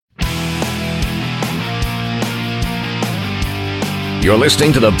You're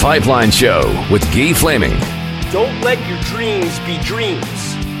listening to The Pipeline Show with Guy Flaming. Don't let your dreams be dreams.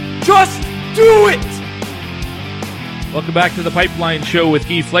 Just do it! Welcome back to The Pipeline Show with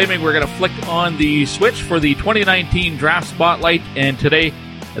Guy Flaming. We're going to flick on the switch for the 2019 Draft Spotlight, and today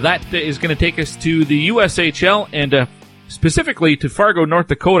that is going to take us to the USHL and specifically to Fargo, North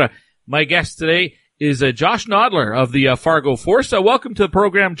Dakota. My guest today is Josh Nodler of the Fargo Force. Welcome to the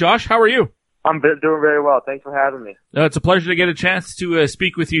program, Josh. How are you? I'm doing very well. Thanks for having me. It's a pleasure to get a chance to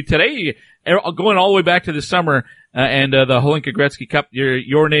speak with you today. Going all the way back to the summer and the Holinka Gretzky Cup,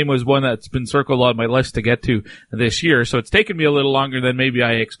 your name was one that's been circled on my list to get to this year. So it's taken me a little longer than maybe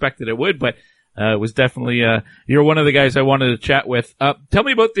I expected it would, but it was definitely you're one of the guys I wanted to chat with. Tell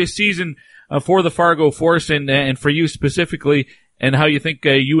me about this season for the Fargo Force and for you specifically, and how you think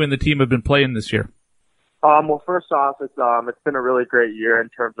you and the team have been playing this year. Well, first off, it's been a really great year in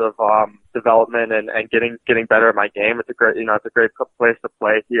terms of development and getting better at my game. It's a great place to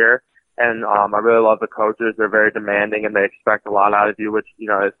play here, and I really love the coaches. They're very demanding and they expect a lot out of you, which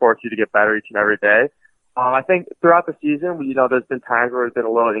it forces you to get better each and every day. I think throughout the season, there's been times where it's been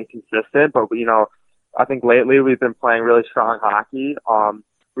a little inconsistent, but I think lately we've been playing really strong hockey.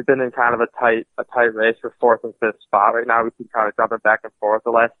 We've been in kind of a tight race for fourth and fifth spot right now. We've been kind of jumping back and forth the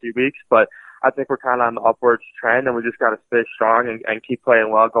last few weeks, but I think we're kind of on the upwards trend, and we just got to stay strong and keep playing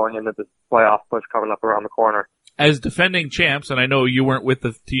well going into this playoff push coming up around the corner. As defending champs, and I know you weren't with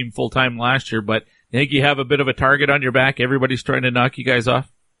the team full-time last year, but I think you have a bit of a target on your back. Everybody's trying to knock you guys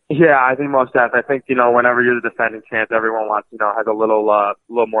off. Yeah, I think most definitely. I think, whenever you're the defending champ, everyone wants, has a little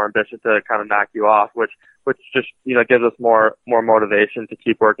more ambition to kind of knock you off, which just, gives us more motivation to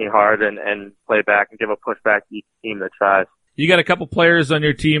keep working hard and play back and give a push back to each team that tries. You got a couple players on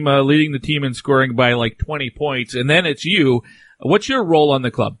your team leading the team in scoring by like 20 points, and then it's you. What's your role on the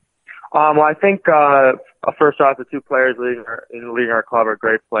club? Well, I think first off, the two players leading our club are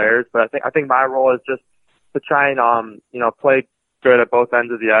great players, but I think my role is just to try and play good at both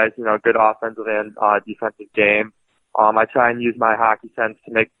ends of the ice. Good offensive and defensive game. I try and use my hockey sense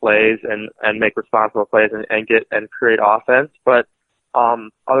to make plays and make responsible plays and create offense, but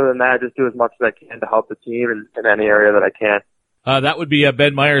other than that, I just do as much as I can to help the team in any area that I can. That would be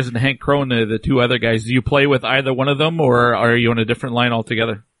Ben Myers and Hank Crone, the two other guys. Do you play with either one of them, or are you on a different line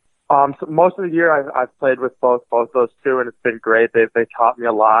altogether? So most of the year I've played with both those two, and it's been great. They taught me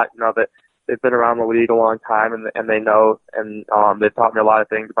a lot. They've been around the league a long time, and they know, and they've taught me a lot of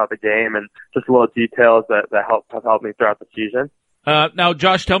things about the game and just little details that have helped me throughout the season. Now,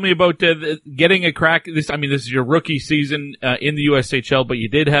 Josh, tell me about getting a crack. This is your rookie season in the USHL, but you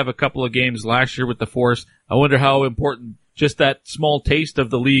did have a couple of games last year with the Force. I wonder how important just that small taste of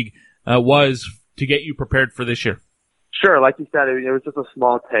the league was to get you prepared for this year. Sure, like you said, it was just a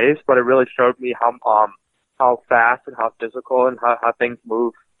small taste, but it really showed me how fast and how physical and how things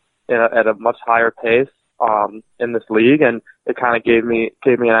move at a much higher pace in this league, and it kind of gave me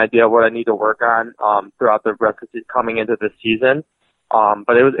an idea of what I need to work on throughout the rest of coming into this season.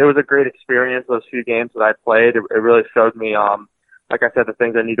 But it was a great experience. Those few games that I played, it really showed me, like I said, the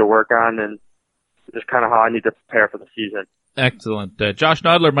things I need to work on and just kind of how I need to prepare for the season. Excellent. Josh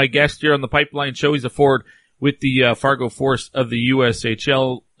Nodler, my guest here on the Pipeline Show. He's a forward with the Fargo Force of the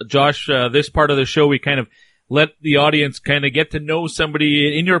USHL. Josh, this part of the show, we kind of let the audience kind of get to know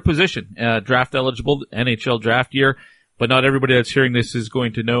somebody in your position, draft eligible, NHL draft year, but not everybody that's hearing this is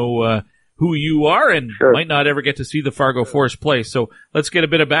going to know who you are and Sure. might not ever get to see the Fargo Force play. So let's get a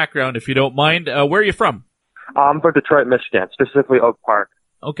bit of background, if you don't mind. Where are you from? I'm from Detroit, Michigan, specifically Oak Park.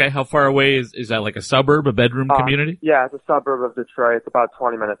 Okay, how far away is that, like a suburb, a bedroom community? Yeah, it's a suburb of Detroit. It's about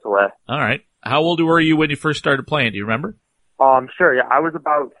 20 minutes away. All right. How old were you when you first started playing? Do you remember? Sure, yeah. I was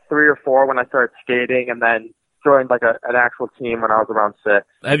about 3 or 4 when I started skating, and then joined like an actual team when I was around 6.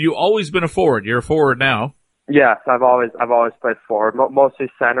 Have you always been a forward? You're a forward now. Yes, I've always played forward, mostly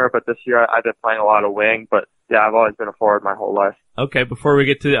center, but this year I've been playing a lot of wing, but yeah, I've always been a forward my whole life. Okay, before we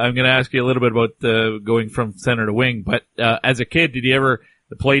get to, I'm going to ask you a little bit about going from center to wing, but as a kid, did you ever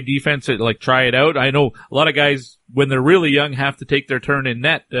play defense, like try it out? I know a lot of guys, when they're really young, have to take their turn in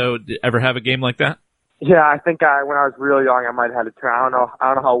net. Ever have a game like that? Yeah, I think when I was really young, I might have had a try. I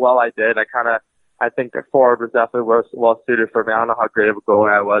don't know how well I did. I think the forward was definitely well suited for me. I don't know how great of a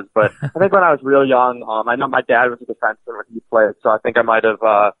goalie I was, but I think when I was real young, I know my dad was a defenseman when he played, so I think I might have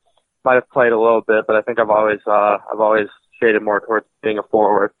played a little bit, but I think I've always shaded more towards being a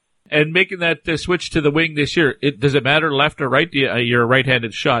forward. And making that switch to the wing this year, does it matter left or right? You're a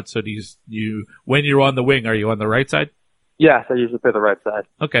right-handed shot, so when you're on the wing, are you on the right side? Yes, I usually play the right side.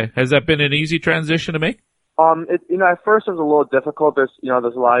 Okay. Has that been an easy transition to make? At first it was a little difficult. There's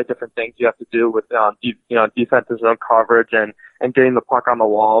a lot of different things you have to do with, defensive zone coverage and getting the puck on the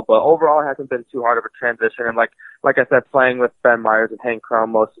wall. But overall, it hasn't been too hard of a transition. And like I said, playing with Ben Myers and Hank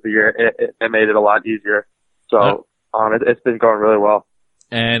Crum most of the year, it made it a lot easier. So, it's been going really well.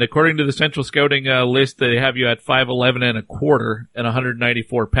 And according to the Central Scouting list, they have you at 5'11" and a quarter and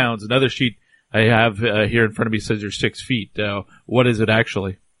 194 pounds. Another sheet I have here in front of me says you're 6 feet. What is it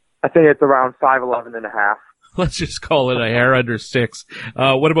actually? I think it's around 5'11" and a half. Let's just call it a hair under 6.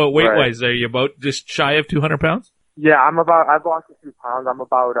 What about weight-wise? Are you about just shy of 200 pounds? Yeah, I've lost a few pounds. I'm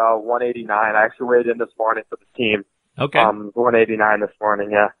about 189. I actually weighed in this morning for the team. Okay. 189 this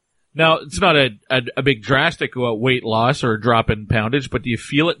morning, yeah. Now, it's not a big drastic weight loss or a drop in poundage, but do you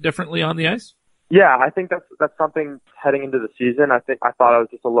feel it differently on the ice? Yeah, I think that's something heading into the season. I thought I was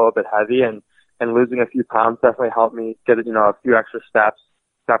just a little bit heavy, and losing a few pounds definitely helped me get a few extra steps,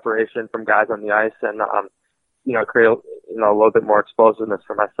 separation from guys on the ice, and create a little bit more explosiveness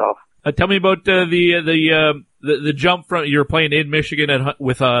for myself. Tell me about the jump from you're playing in Michigan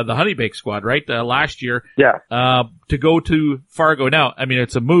with the Honeybake squad, right? Last year, yeah. To go to Fargo. Now, I mean,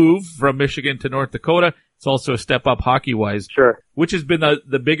 it's a move from Michigan to North Dakota. It's also a step up hockey wise. Sure. Which has been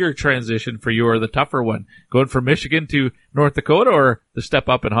the bigger transition for you, or the tougher one, going from Michigan to North Dakota, or the step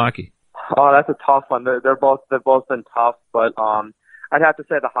up in hockey? Oh, that's a tough one. They've both been tough, but I'd have to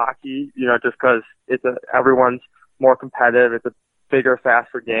say the hockey, just because everyone's more competitive. It's a bigger,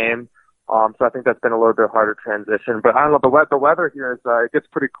 faster game. So I think that's been a little bit harder transition. But I don't know, the weather here is, it gets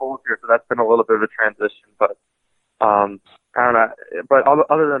pretty cold here, so that's been a little bit of a transition. But, I don't know. But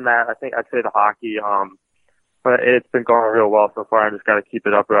other than that, I think I'd say the hockey, but it's been going real well so far. I just got to keep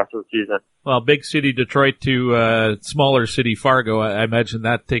it up the rest of the season. Well, big city Detroit to, smaller city Fargo, I imagine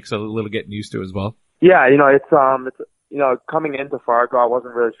that takes a little getting used to as well. Yeah, it's coming into Fargo, I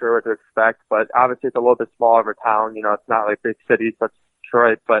wasn't really sure what to expect, but obviously it's a little bit smaller of a town. It's not like big cities such as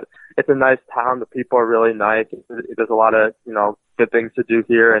Detroit, but it's a nice town. The people are really nice. There's a lot of, good things to do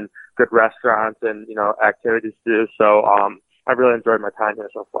here and good restaurants and, activities to do. So, I really enjoyed my time here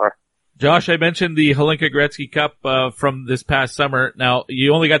so far. Josh, I mentioned the Hlinka Gretzky Cup from this past summer. Now,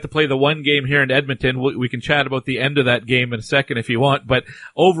 you only got to play the one game here in Edmonton. We can chat about the end of that game in a second if you want. But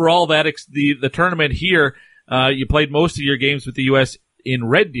overall, the tournament here, you played most of your games with the U.S. in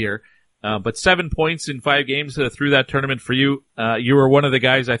Red Deer, but 7 points in 5 games through that tournament for you. You were one of the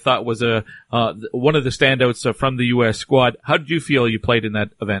guys I thought was one of the standouts from the U.S. squad. How did you feel you played in that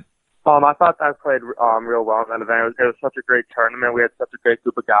event? I thought I played real well in that event. It was such a great tournament. We had such a great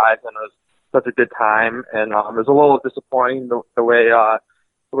group of guys, and it was such a good time. And it was a little disappointing the way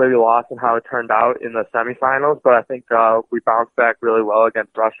we lost and how it turned out in the semifinals. But I think we bounced back really well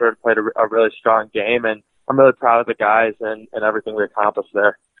against Russia and played a really strong game. And I'm really proud of the guys and everything we accomplished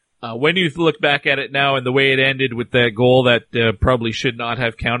there. When you look back at it now and the way it ended with that goal that probably should not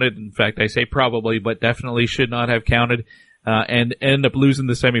have counted, in fact, I say probably, but definitely should not have counted, and end up losing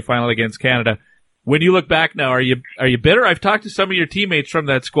the semifinal against Canada. When you look back now, are you bitter? I've talked to some of your teammates from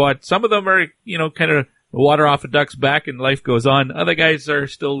that squad. Some of them are, kind of water off a duck's back and life goes on. Other guys are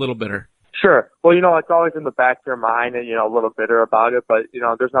still a little bitter. Sure. Well, it's always in the back of your mind and, a little bitter about it, but,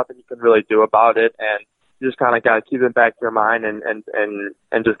 there's nothing you can really do about it. And you just kind of got to keep it back to your mind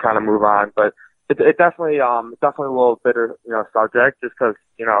and just kind of move on. But it's definitely a little bitter, subject just because,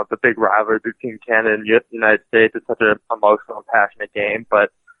 the big rivalry between Canada and the United States is such an emotional and passionate game. But,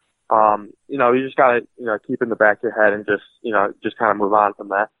 you just got to, keep in the back of your head and just kind of move on from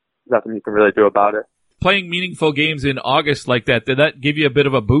that. There's nothing you can really do about it. Playing meaningful games in August like that, did that give you a bit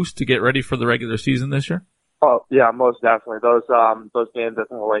of a boost to get ready for the regular season this year? Oh, yeah, most definitely. Those games at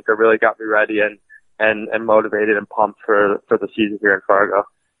the Hlinka really got me ready and motivated and pumped for the season here in Fargo.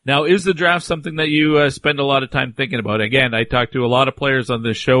 Now, is the draft something that you spend a lot of time thinking about? Again, I talk to a lot of players on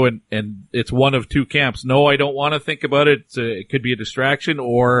this show, and it's one of two camps. No, I don't want to think about it. It could be a distraction,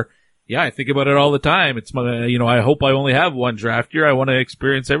 or, yeah, I think about it all the time. It's my, I hope I only have one draft year. I want to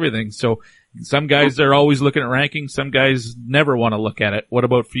experience everything. So some guys are always looking at rankings. Some guys never want to look at it. What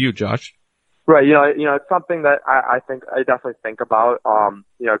about for you, Josh? Right. It's something that I definitely think about,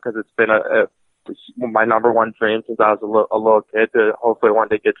 because it's been my number one dream since I was a little kid to hopefully one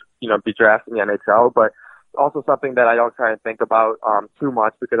day get, be drafted in the NHL, but also something that I don't try and think about, too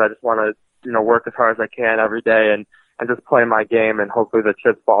much because I just want to, work as hard as I can every day and just play my game and hopefully the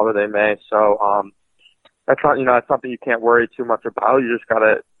chips fall where they may. So, that's not, that's something you can't worry too much about. You just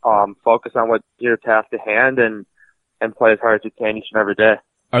gotta, focus on what your task at hand and play as hard as you can each and every day.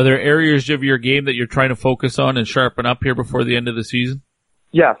 Are there areas of your game that you're trying to focus on and sharpen up here before the end of the season?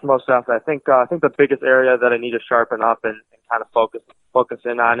 Yes, most definitely. I think the biggest area that I need to sharpen up and kind of focus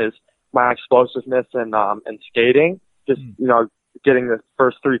in on is my explosiveness and skating. Just, getting the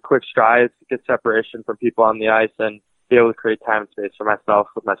first 3 quick strides, get separation from people on the ice, and be able to create time and space for myself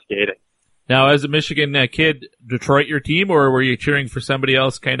with my skating. Now, as a Michigan kid, Detroit your team, or were you cheering for somebody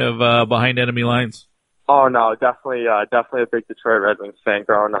else kind of behind enemy lines? Oh, no, definitely a big Detroit Red Wings fan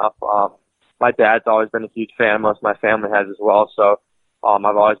growing up. My dad's always been a huge fan. Most of my family has as well, so I've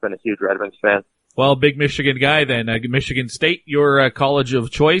always been a huge Red Wings fan. Well, big Michigan guy then. Michigan State, your college of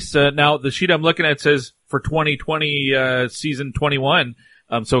choice. Now, the sheet I'm looking at says for 2020 season 21,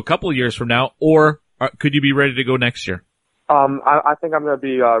 so a couple of years from now, or could you be ready to go next year? I think I'm going to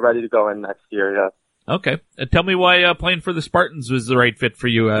be ready to go in next year, yes. Okay. Tell me why playing for the Spartans was the right fit for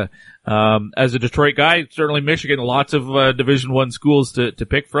you. As a Detroit guy, certainly Michigan, lots of Division I schools to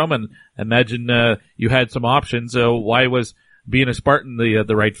pick from, and imagine you had some options. Why was being a Spartan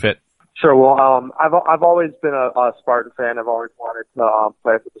the right fit? Sure. Well, I've always been a Spartan fan. I've always wanted to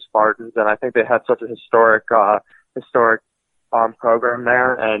play for the Spartans, and I think they had such a historic program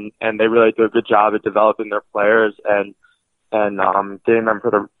there, and they really do a good job at developing their players and getting them for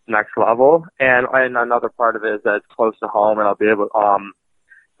the next level. And another part of it is that it's close to home, and I'll be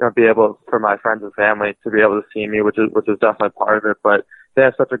able for my friends and family to be able to see me, which is definitely part of it. But they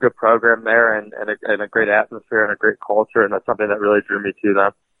have such a good program there, and a great atmosphere and a great culture, and that's something that really drew me to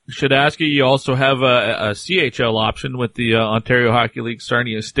them. Should ask you also have a CHL option with the Ontario Hockey League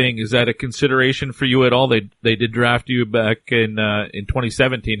Sarnia Sting. Is that a consideration for you at all? They did draft you back in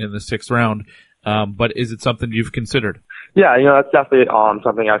 2017 in the 6th round, but is it something you've considered? Yeah, that's definitely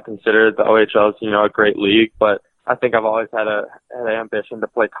something I've considered. The OHL is a great league, but I think I've always had an ambition to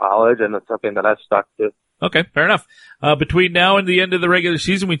play college, and it's something that I've stuck to. Okay, fair enough. Between now and the end of the regular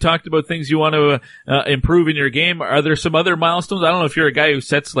season, we talked about things you want to improve in your game. Are there some other milestones? I don't know if you're a guy who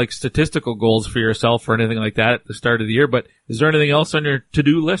sets like statistical goals for yourself or anything like that at the start of the year, but is there anything else on your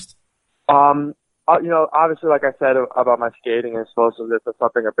to-do list? Obviously, like I said about my skating and explosiveness, is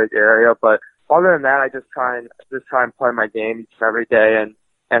something a big area. But other than that, I just try and play my game each and every day,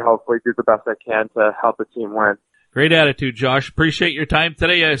 and hopefully do the best I can to help the team win. Great attitude, Josh. Appreciate your time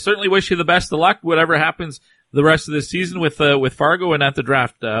today. I certainly wish you the best of luck, whatever happens the rest of the season with Fargo and at the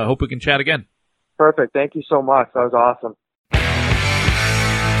draft. Hope we can chat again. Perfect. Thank you so much. That was awesome.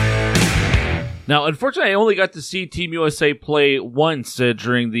 Now, unfortunately, I only got to see Team USA play once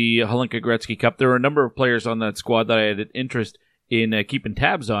during the Hlinka Gretzky Cup. There were a number of players on that squad that I had an interest in keeping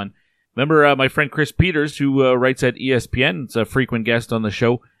tabs on. Remember my friend Chris Peters, who writes at ESPN, is a frequent guest on the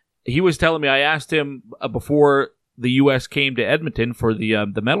show. He was telling me, I asked him before the U.S. came to Edmonton for the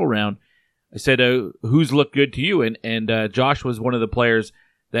medal round, I said, who's looked good to you? And Josh was one of the players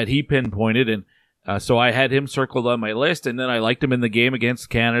that he pinpointed, and so I had him circled on my list, and then I liked him in the game against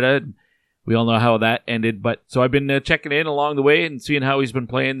Canada. We all know how that ended, but so I've been checking in along the way and seeing how he's been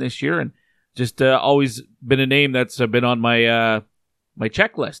playing this year, and just always been a name that's been on my my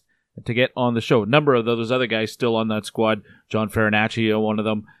checklist to get on the show. A number of those other guys still on that squad. John Farinacci, one of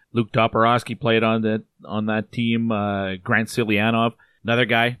them. Luke Toporowski played on that team. Grant Silianov, another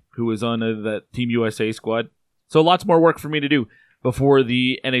guy who was on the Team USA squad. So lots more work for me to do before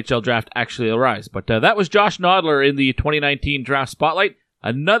the NHL draft actually arrives. But that was Josh Nodler in the 2019 Draft Spotlight.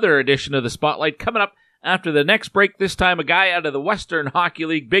 Another edition of the Spotlight coming up after the next break. This time a guy out of the Western Hockey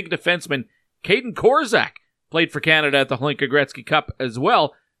League, big defenseman, Caden Korzak, played for Canada at the Hlinka Gretzky Cup as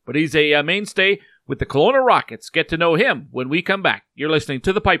well. But he's a mainstay with the Kelowna Rockets. Get to know him when we come back. You're listening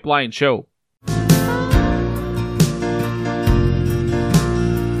to The Pipeline Show.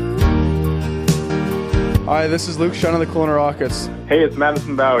 Hi, this is Luke Shun of the Kelowna Rockets. Hey, it's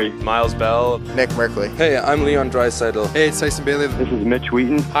Madison Bowie. Miles Bell. Nick Merkley. Hey, I'm Leon Draisaitl. Hey, it's Tyson Bailey. This is Mitch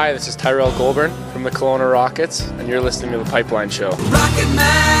Wheaton. Hi, this is Tyrell Goulburn from the Kelowna Rockets, and you're listening to The Pipeline Show. Rocket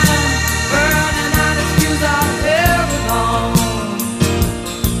Man, burning out his fuse out every home.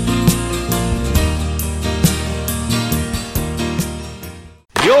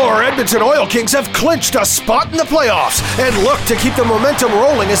 Your Edmonton Oil Kings have clinched a spot in the playoffs and look to keep the momentum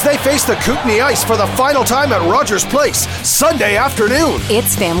rolling as they face the Kootenay Ice for the final time at Rogers Place Sunday afternoon.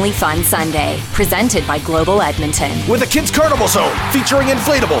 It's Family Fun Sunday, presented by Global Edmonton. With a Kids Carnival Zone featuring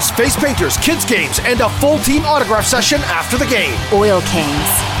inflatables, face painters, kids games, and a full team autograph session after the game. Oil Kings,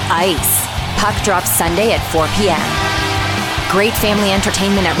 Ice. Puck drops Sunday at 4 p.m. Great family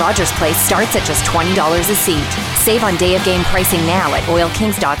entertainment at Rogers Place starts at just $20 a seat. Save on day of game pricing now at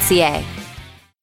oilkings.ca.